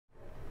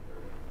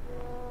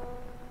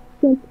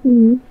Sir,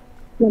 please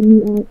let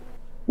me out.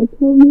 I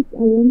promise I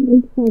won't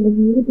make fun of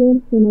you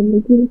again when I'm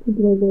looking to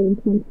global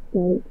and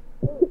countryside.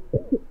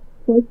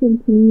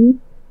 Forsen, please.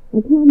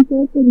 I can't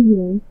break in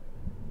here.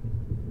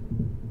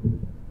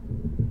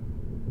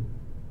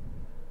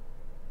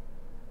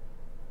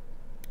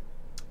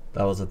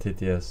 That was a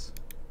TTS.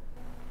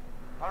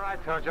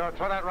 Alright, Jojo,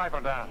 throw that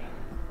rifle down.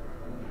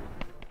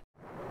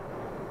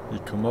 He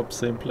come up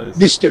same place.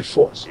 Mr.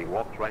 Forsen,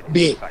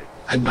 me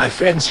and my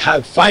friends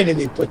have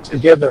finally put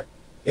together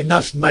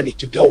enough money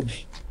to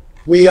donate.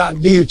 We are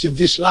new to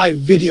this live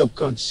video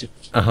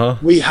concept.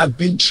 We have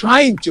been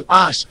trying to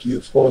ask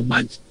you for a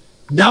month.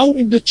 Now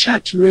in the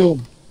chat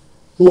room,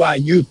 who are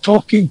you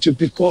talking to?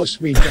 Because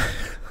we don't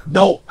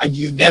know and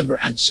you never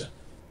answer.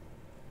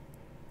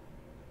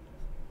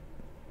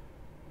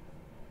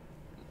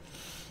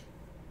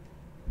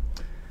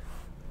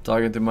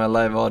 Talking to my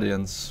live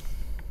audience.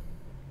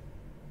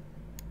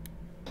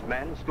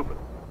 Man, stupid.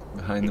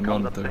 Behind the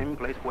monitor. The same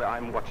place where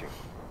I'm watching.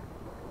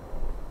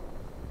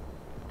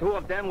 Two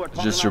of them were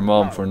just your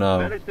mom for now.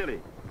 Very silly.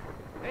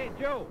 Hey,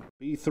 Joe.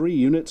 B3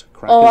 unit.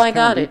 Oh my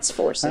God, it's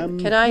Forsen.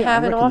 Can I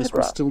have an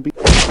autograph?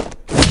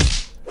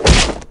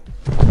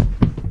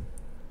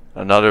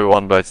 Another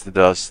one bites the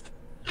dust.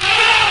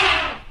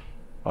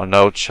 Oh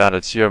no, chat,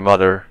 it's your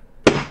mother.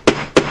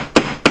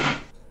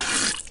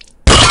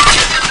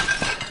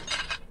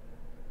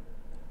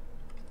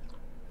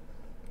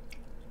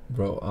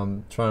 Bro,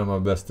 I'm trying my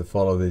best to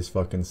follow these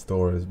fucking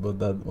stories, but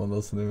that one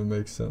doesn't even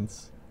make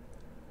sense.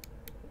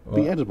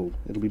 Be edible.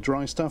 It'll be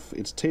dry stuff.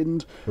 It's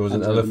tinned. It was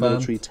an and elephant. The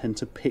military tend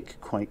to pick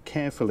quite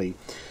carefully.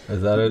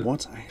 Is that it?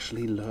 What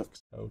actually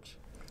lurks? Ouch.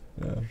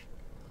 Yeah.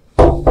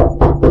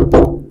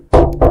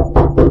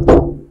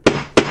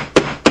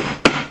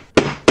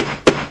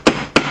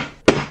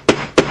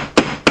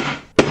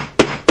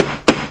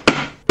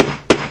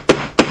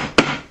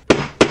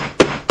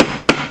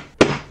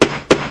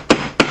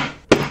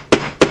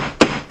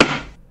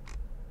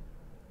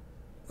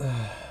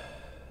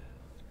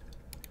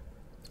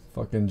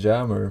 Fucking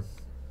jammer.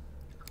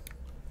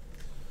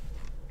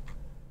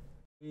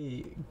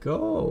 We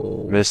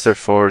go. Mr.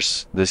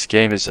 Force, this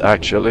game is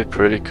actually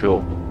pretty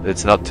cool.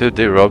 It's not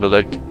 2D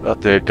roguelike,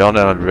 but they're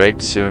gonna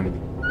unranked soon.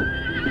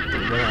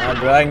 They're gonna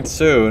unranked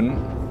soon?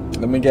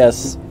 Let me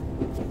guess.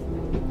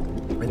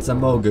 It's a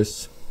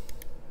Mogus.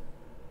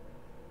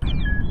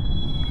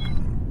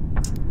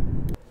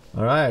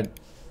 Alright.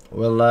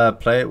 We'll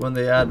play it when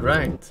they add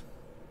ranked.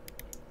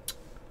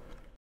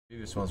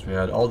 Previous ones we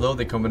had, although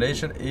the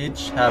combination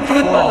each have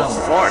 4 numbers.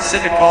 Force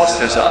in the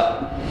posters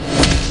up.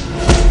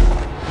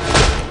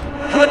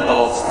 Put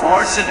both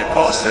Force in the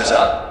posters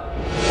up.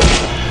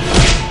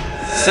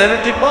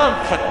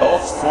 71, put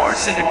both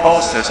Force in the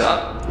posters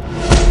up.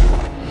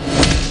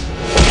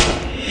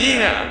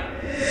 Yeah,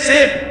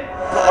 Sim,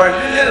 or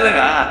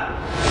Lilina.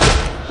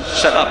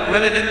 Shut up,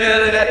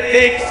 Lilina,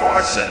 big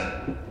Forsen.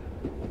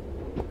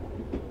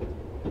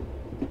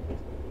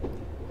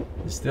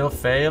 You still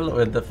fail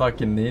with the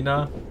fucking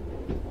Nina?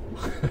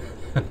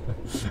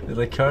 In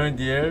the current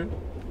year?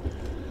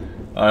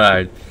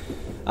 Alright.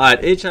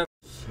 Alright, each have...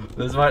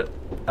 This might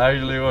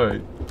actually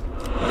work.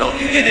 No,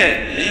 you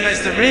didn't. Nina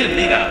is the real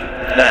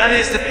Nina. That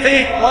is the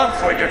big one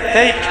for your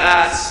fake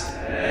ass.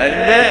 And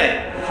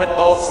then put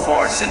both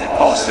Force in the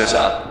posters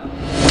up.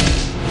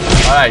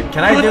 Alright,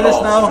 can I do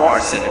this now? Put both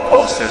Force in the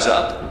posters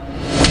up.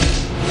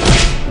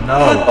 No.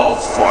 Put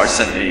both Force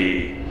in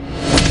the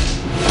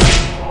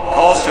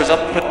posters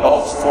up. Put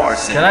both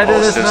Force in the posters up. Can I do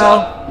this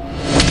now?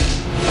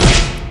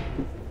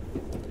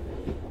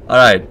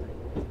 Alright.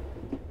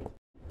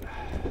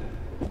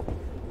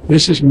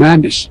 This is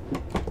madness.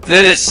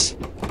 This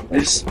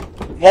is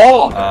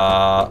wall.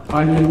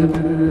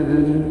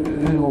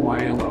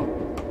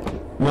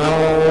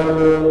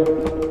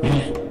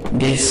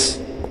 This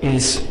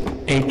is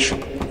H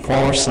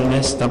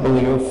Forsen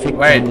SW.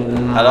 Wait,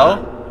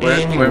 hello?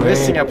 We're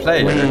missing a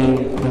player.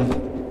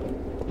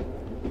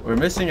 We're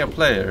missing a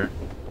player.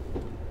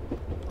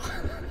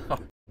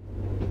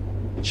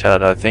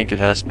 Chad, I think it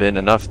has been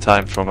enough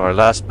time from our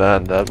last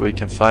band that we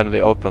can finally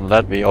open.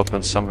 Let me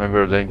open some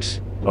Ember links.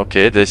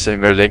 Okay, this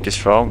Ember link is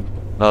from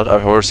not a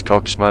horse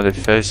cock smiley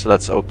face.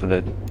 Let's open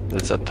it.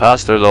 It's a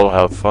pastor low.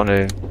 How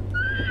funny.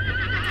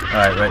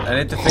 Alright, wait. I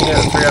need to figure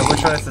out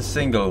which one is the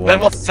single one.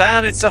 Then what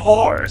fan? It's a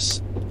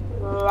horse.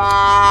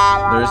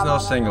 There is no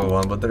single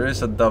one, but there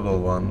is a double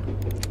one.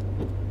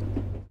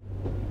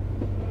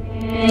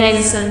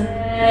 Nelson,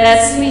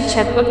 last we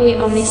chat, but we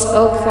only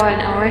spoke for an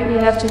hour. You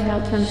have to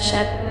help him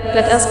chat.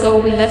 Let us go.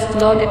 We left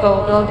long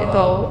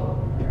ago.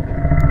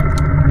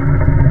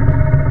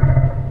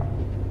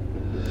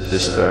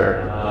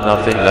 Despair.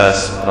 Nothing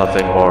less,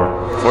 nothing more.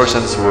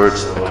 Forsens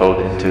words echoed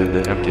into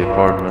the empty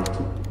apartment.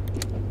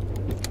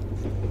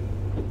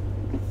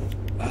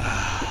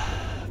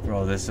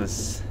 Bro, this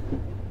is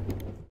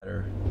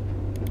better.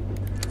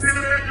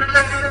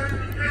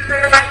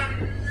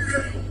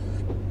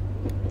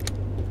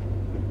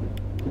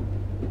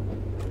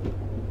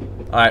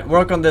 Alright,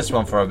 work on this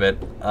one for a bit.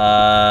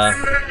 I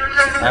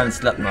haven't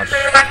slept much.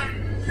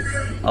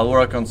 I'll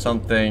work on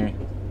something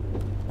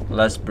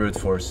Less brute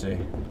forcey.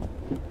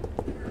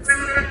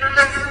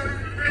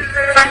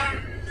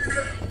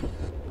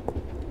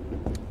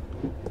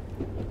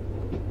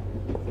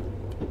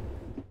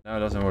 No, it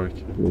doesn't work.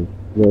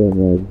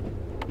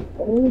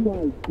 Oh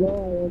my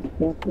god,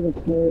 that's gonna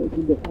play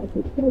in the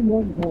after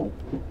someone has.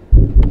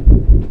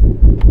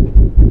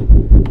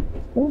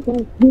 Don't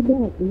guys do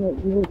that,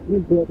 you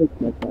brother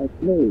like I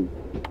play.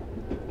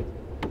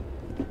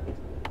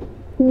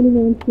 Turning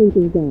on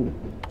sleeping down.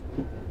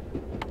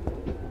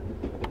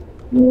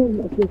 No,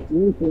 not just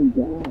sleeping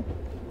down.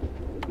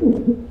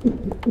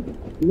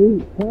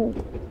 Please help.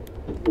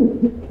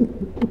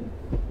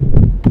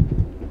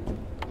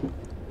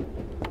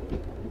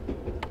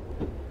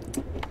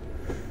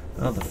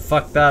 What the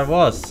fuck that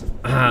was?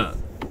 That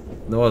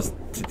was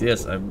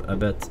TTS, I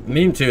bet.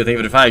 Meme 2, think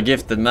of the fire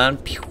gifted man.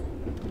 Pew.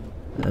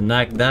 And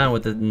knocked down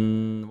with the.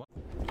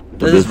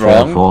 This is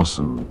wrong.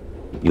 Forsen,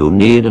 you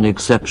need an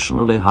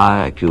exceptionally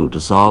high IQ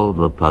to solve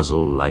a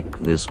puzzle like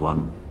this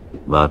one.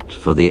 But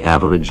for the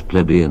average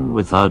plebeian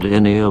without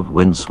any of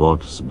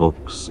Winsworth's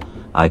books,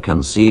 I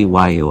can see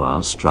why you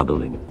are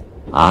struggling.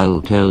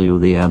 I'll tell you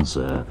the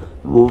answer.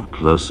 Move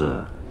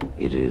closer.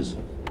 It is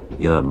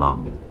your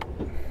mom.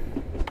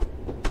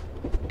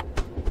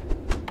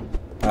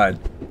 Alright,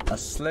 a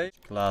slave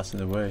class in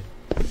the way.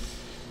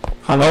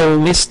 Hello,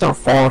 Mr.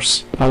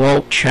 Force.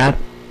 Hello, chat.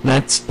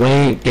 Let's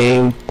play a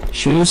game.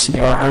 Choose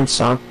your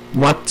answer.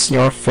 What's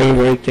your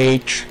favorite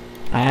age?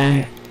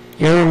 A.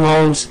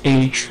 Heroes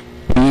age.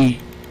 B.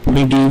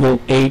 Medieval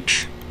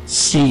age.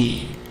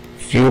 C.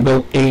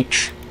 Feudal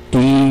age.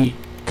 D.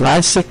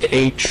 Classic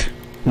age.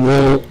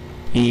 No.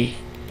 E.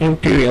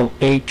 Imperial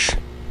age.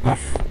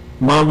 F.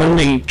 Modern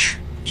age.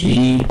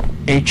 G.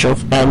 Age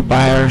of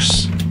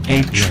Empires.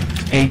 H.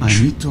 H. I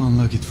need to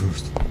unlock it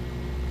first.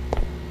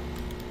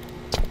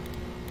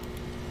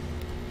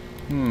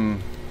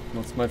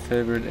 What's my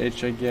favorite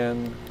H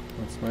again?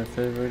 What's my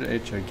favorite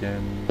H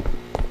again?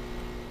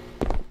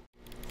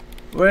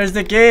 Where's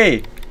the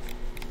key?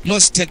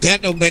 Lost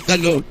again,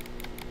 Omega.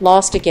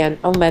 Lost again,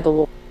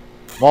 Omega.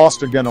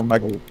 Lost again,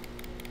 Omega.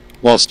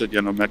 Lost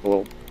again,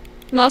 Omega.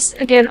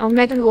 Lost again,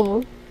 Omega.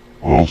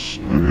 Lost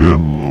again,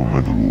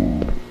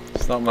 Omega.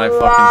 It's not my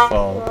fucking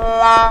fault.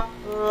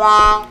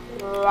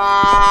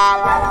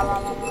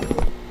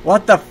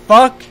 What the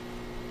fuck?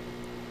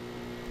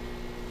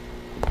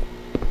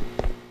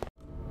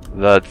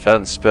 Vad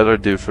fan spelar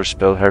du för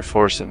spel här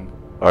Forsen?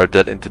 Är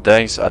det inte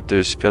dags att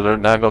du spelar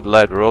något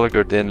light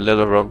roller din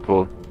lilla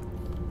rollpool?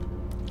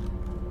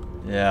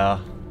 Yeah.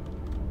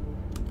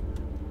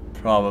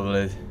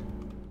 Probably.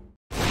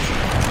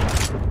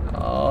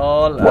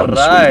 All One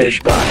right. Swedish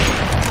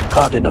guy,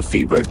 caught in a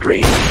fever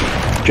dream,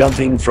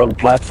 jumping from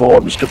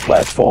platforms to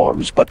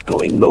platforms but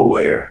going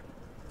nowhere.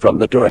 From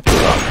the director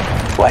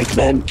of White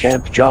Men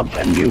Can't Jump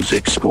and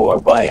music score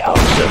by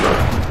Hans Zimmer.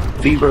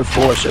 Fever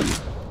Forsen,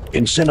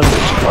 in cinemas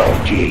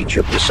 12th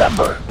of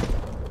December.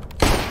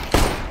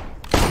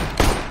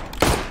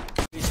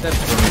 3 steps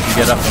for me to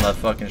get up on that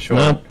fucking shore.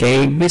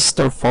 Okay,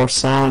 Mr.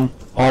 Forsen.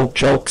 All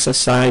jokes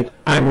aside,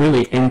 I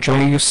really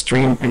enjoy your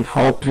stream and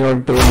hope you're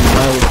doing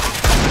well.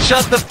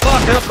 Shut the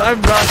fuck up,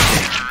 I'm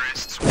rusty.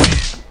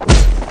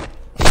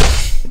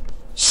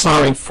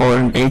 Sorry for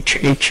an H.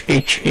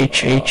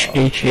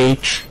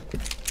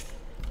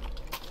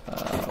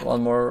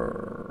 One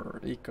more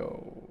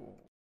eco.